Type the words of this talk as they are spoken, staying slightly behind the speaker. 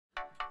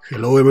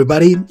Hello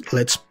everybody,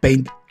 let's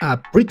paint a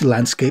pretty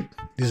landscape.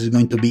 This is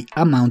going to be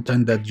a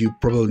mountain that you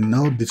probably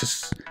know. This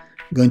is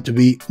going to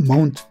be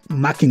Mount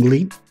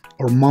McKINLEY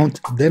or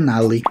Mount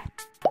Denali,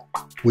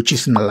 which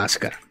is in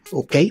Alaska,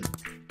 okay?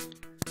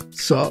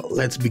 So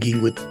let's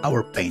begin with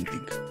our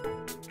painting.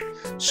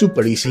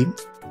 Super easy.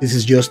 This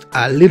is just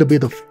a little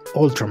bit of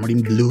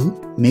ultramarine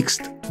blue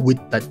mixed with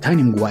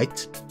titanium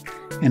white,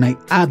 and I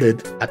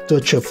added a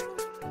touch of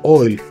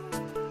oil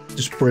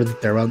to spread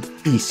it around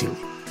easily.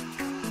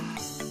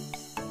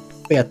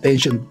 Pay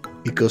attention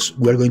because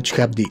we're going to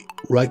have the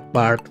right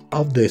part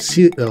of the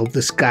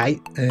sky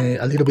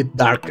a little bit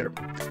darker,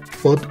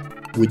 but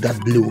with that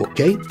blue,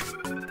 okay?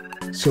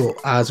 So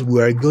as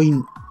we are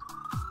going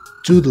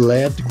to the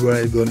left,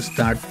 we're going to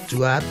start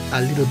to add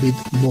a little bit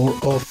more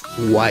of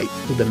white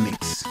to the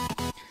mix.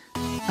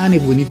 And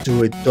if we need to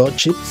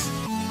retouch it,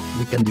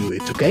 we can do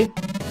it, okay?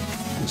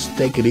 Just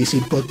take it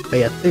easy, but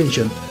pay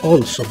attention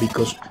also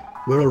because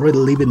we're already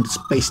leaving the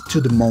space to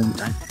the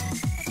mountain,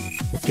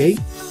 okay?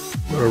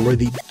 We're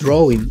already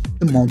drawing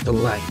the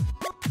mountain line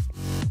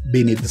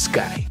beneath the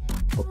sky,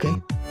 okay?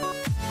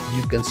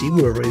 You can see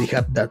we already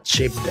have that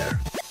shape there.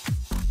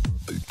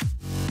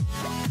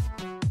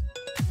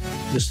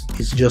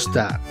 It's just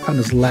a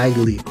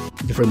slightly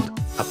different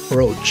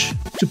approach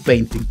to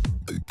painting.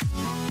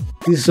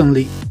 This is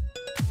only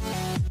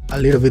a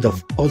little bit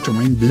of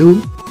ultramarine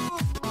blue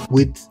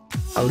with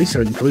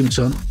alizarin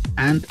crimson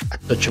and a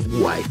touch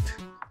of white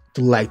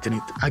to lighten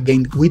it,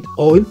 again with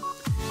oil.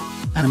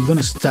 And I'm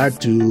gonna start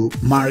to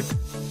mark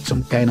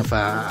some kind of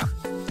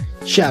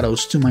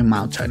shadows to my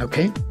mountain,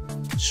 okay?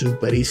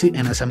 Super easy.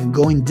 And as I'm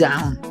going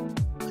down,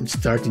 I'm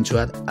starting to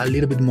add a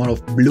little bit more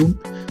of blue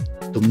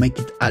to make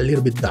it a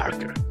little bit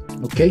darker,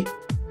 okay?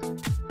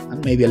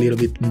 And maybe a little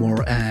bit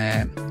more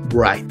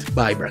bright,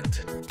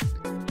 vibrant.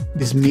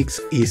 This mix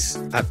is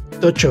a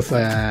touch of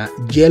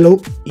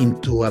yellow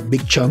into a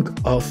big chunk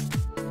of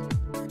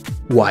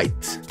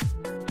white.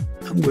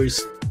 And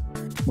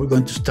we're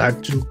going to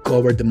start to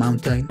cover the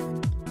mountain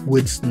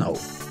with snow.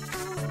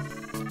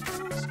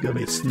 It's going to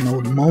be a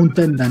snow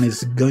mountain, and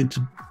it's going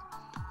to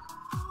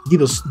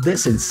give us the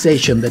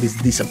sensation that is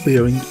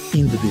disappearing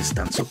in the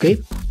distance, okay?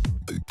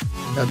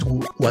 That's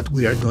what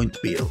we are going to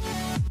build.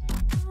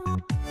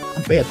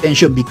 And pay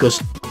attention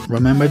because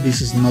remember, this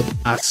is not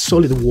a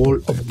solid wall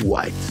of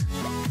white.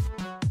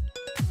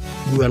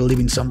 We are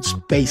leaving some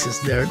spaces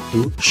there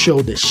to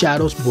show the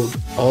shadows, but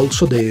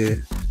also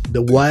the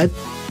white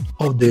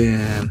of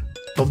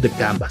the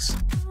canvas.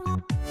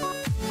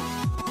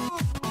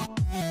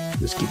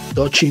 Just keep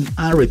touching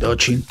and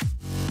retouching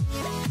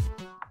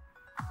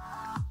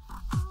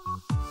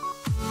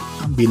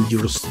and build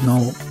your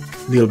snow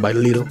little by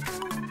little.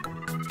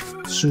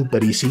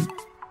 Super easy.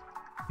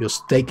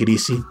 Just take it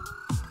easy.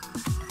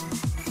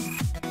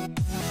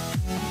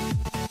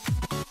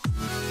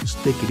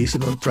 Just take it easy.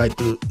 Don't try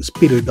to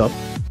speed it up,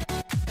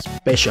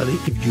 especially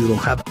if you don't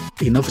have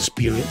enough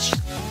experience.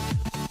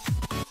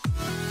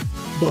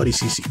 But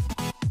it's easy.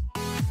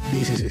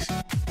 This is easy.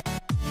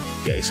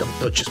 Okay, some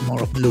touches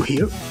more of blue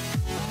here.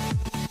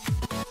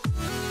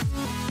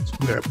 So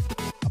we're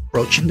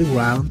approaching the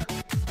ground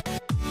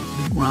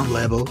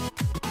level,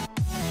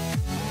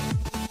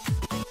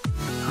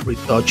 and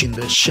retouching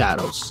the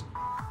shadows.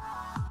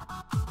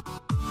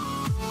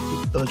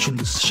 Retouching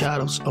the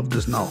shadows of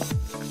the snow.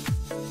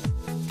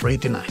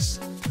 Pretty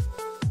nice.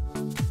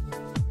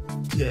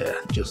 Yeah,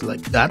 just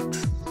like that.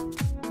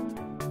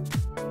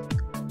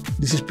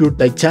 This is pure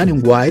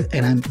titanium white,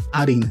 and I'm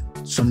adding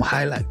some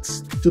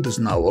highlights to the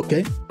snow,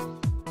 okay?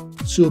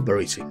 Super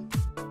easy.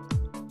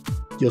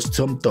 Just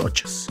some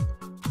touches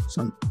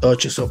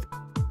of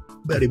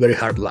very, very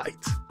hard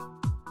light.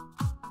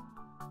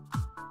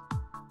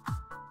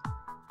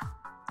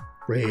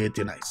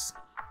 Pretty nice.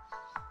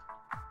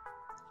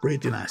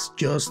 Pretty nice,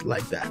 just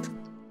like that.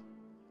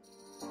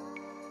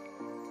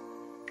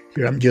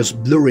 Here I'm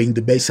just blurring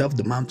the base of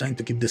the mountain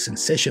to keep the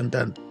sensation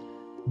that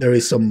there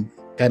is some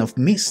kind of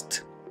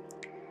mist.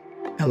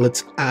 And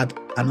let's add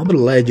another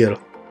layer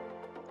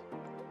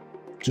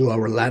to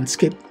our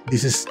landscape.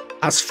 This is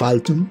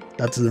ASPHALTUM,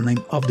 that's the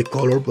name of the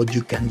color, but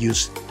you can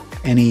use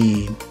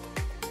any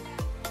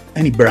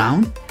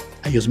brown.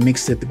 I just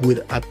mixed it with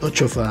a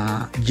touch of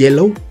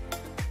yellow,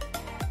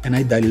 and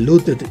I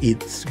diluted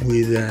it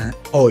with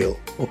oil,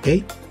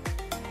 okay?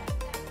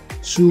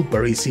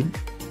 Super easy.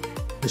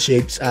 The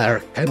shapes are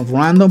kind of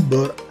random,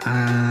 but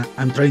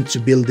I'm trying to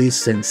build this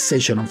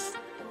sensation of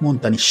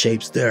mountainous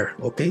shapes there,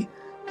 okay?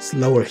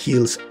 Slower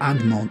hills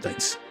and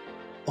mountains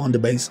on the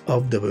base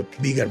of the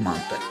bigger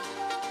mountain.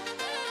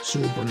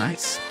 Super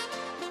nice.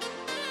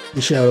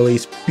 The shadow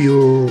is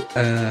pure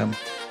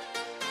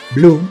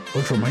blue,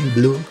 ultramarine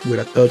blue, with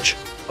a touch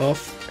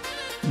of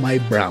my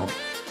brown,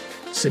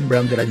 same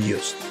brown that I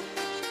used.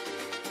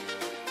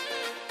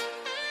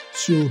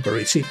 Super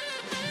easy.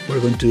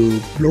 We're going to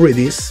blur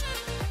this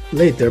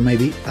later,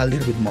 maybe a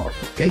little bit more,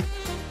 okay?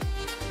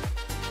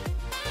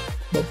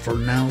 But for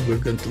now, we're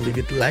going to leave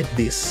it like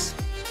this.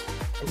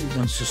 We're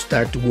going to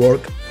start to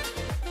work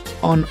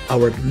on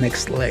our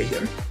next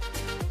layer.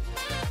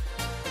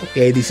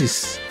 Okay, this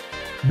is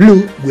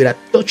blue with a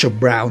touch of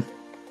brown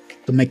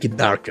to make it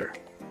darker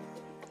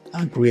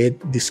and create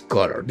this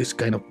color, this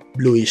kind of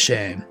bluish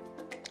and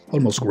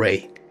almost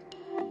gray.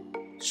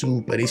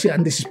 Super easy,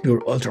 and this is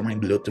pure ultramarine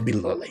blue to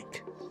build a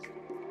lake.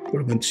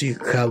 We're going to see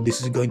how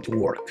this is going to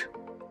work.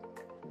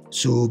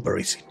 Super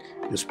easy.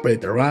 You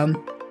spread it around,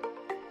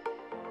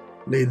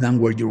 lay it down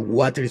where your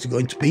water is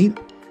going to be,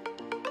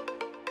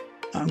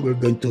 and we're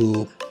going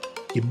to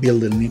keep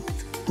building it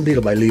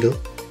little by little.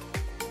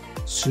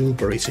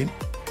 Super easy,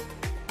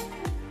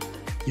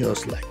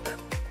 just like that.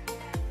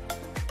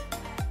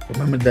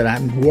 Remember that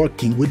I'm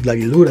working with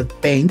diluted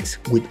paint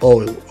with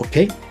oil,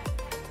 okay?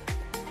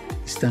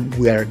 This time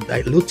we are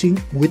diluting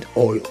with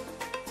oil.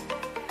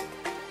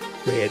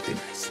 Very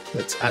nice.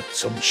 Let's add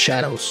some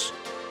shadows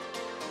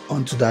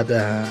onto that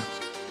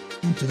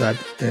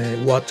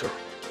water.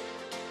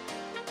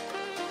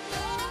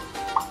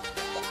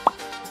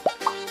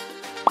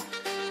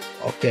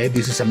 Okay,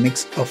 this is a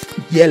mix of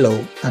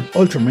yellow and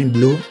ultramarine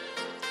blue,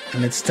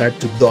 and let's start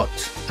to dot.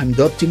 I'm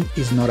dotting,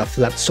 is not a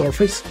flat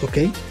surface,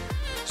 okay?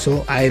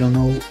 So I don't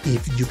know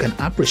if you can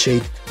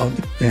appreciate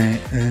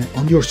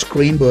on your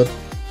screen, but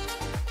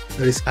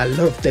there is a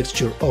lot of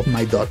texture of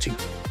my dotting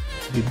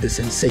with the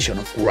sensation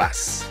of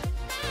grass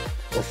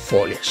or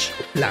foliage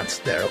or plants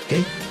there,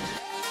 okay?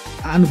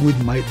 And with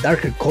my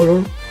darker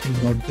color,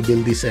 I'm going to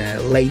build these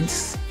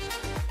lanes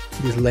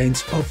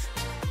of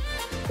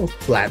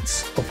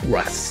plants, of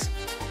grass.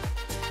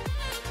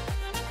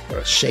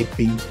 Or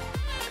shaping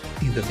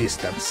in the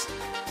distance.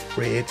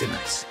 Pretty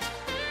nice.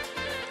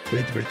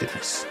 Pretty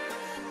nice.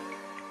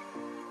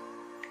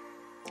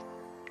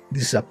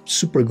 This is a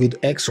super good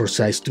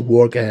exercise to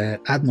work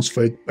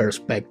atmospheric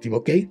perspective,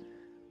 okay?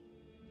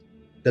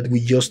 That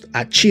we just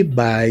achieve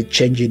by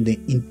changing the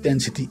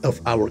intensity of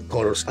our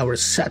colors, our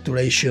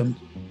saturation,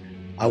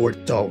 our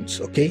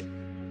tones, okay?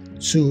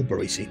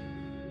 Super easy.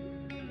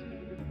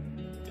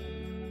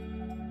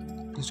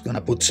 Just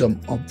gonna put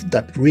some of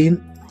that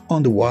green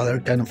on the water,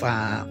 kind of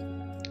a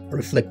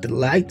reflected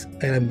light,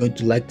 and I'm going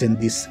to lighten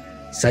this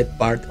side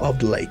part of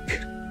the lake.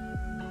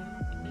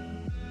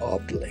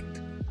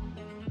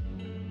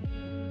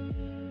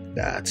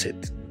 That's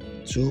it.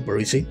 Super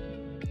easy.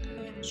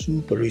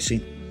 Super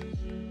easy.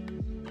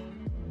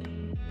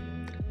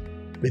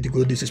 Pretty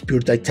good. This is pure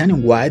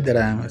titanium white that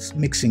I'm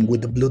mixing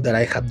with the blue that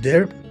I have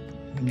there.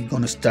 I'm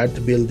gonna start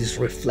to build this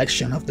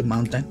reflection of the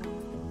mountain.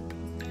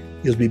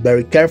 Just be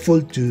very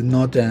careful to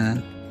not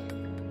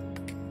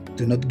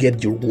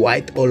get your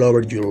white all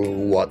over your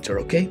water,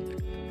 okay?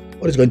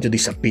 Or it's going to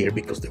disappear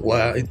because the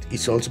white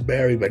is also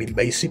very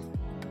invasive.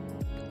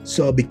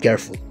 So be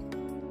careful.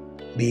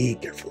 Be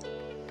careful.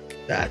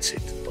 That's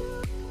it.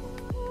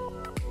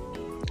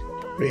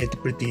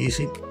 Pretty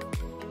easy.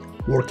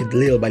 Work it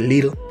little by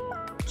little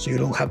so you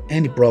don't have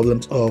any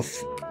problems of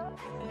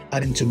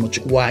adding too much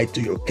white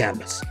to your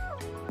canvas.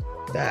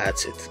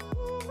 That's it.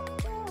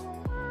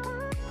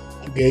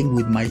 Again,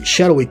 with my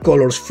shadowy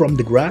colors from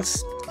the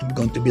grass, I'm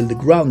going to build the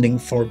grounding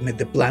for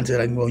the plants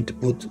that I'm going to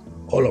put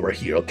all over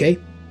here, okay?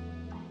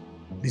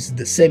 This is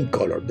the same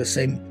color, the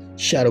same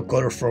shadow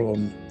color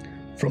from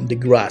the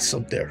grass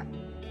up there.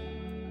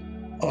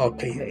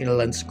 Okay,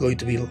 and it's going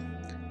to build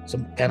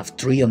some kind of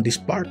tree on this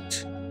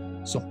part,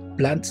 some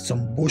plants,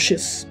 some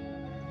bushes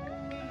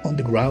on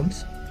the ground.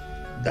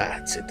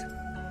 That's it.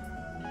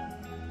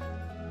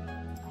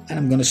 And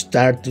I'm gonna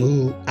start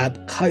to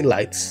add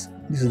highlights.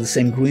 This is the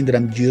same green that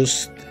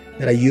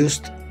I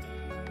used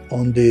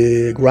on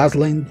the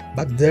grassland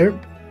back there,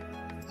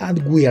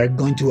 and we are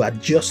going to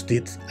adjust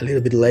it a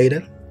little bit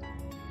later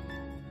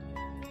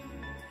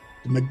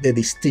to make the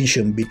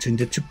distinction between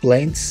the two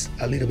planes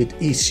a little bit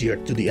easier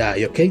to the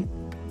eye, okay?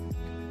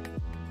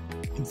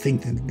 I'm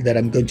thinking that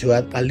I'm going to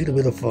add a little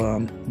bit of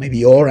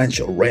maybe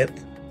orange or red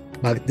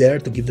back there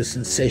to give the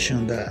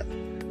sensation that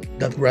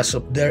that grass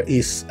up there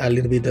is a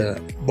little bit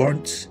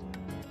burnt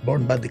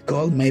by the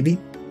cold, maybe.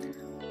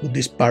 But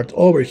this part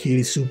over here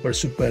is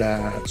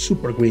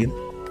super green.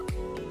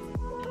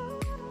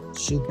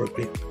 Super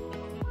green.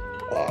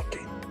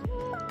 Okay,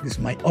 this is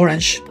my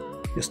orange.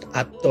 Just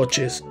add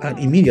touches and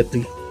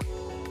immediately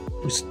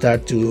we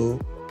start to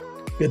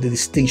get the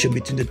distinction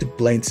between the two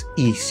planes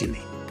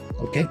easily.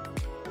 Okay,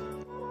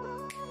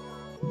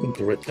 I'm going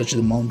to retouch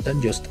the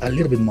mountain just a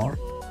little bit more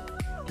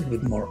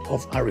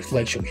of a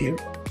reflection here,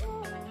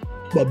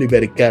 but be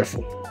very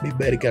careful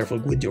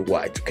with your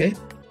white. Okay,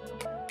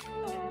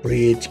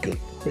 pretty good,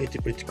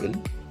 pretty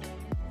good.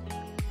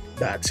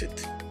 That's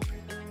it.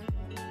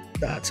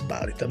 That's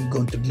about it. I'm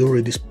going to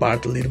blur this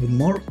part a little bit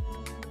more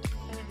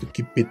to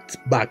keep it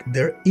back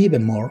there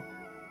even more,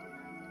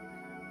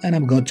 and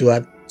I'm going to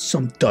add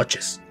some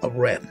touches of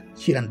red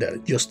here and there,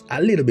 just a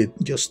little bit,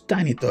 just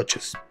tiny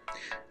touches,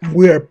 and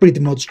we are pretty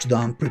much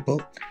done,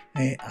 people.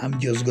 I'm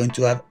just going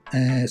to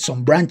add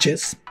some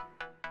branches,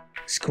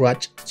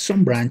 scratch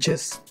some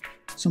branches,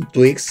 some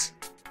twigs,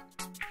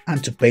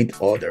 and to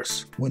paint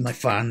others with my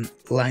fan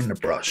liner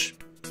brush.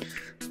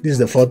 This is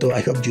the photo.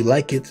 I hope you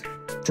like it.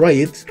 Try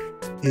it.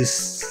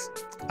 It's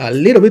a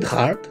little bit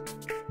hard,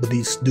 but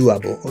it's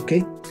doable,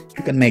 okay?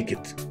 You can make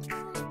it.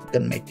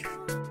 can make it.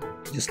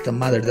 Just a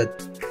matter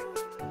that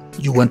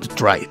you want to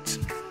try it.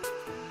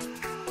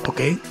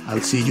 Okay,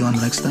 I'll see you on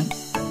the next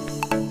time.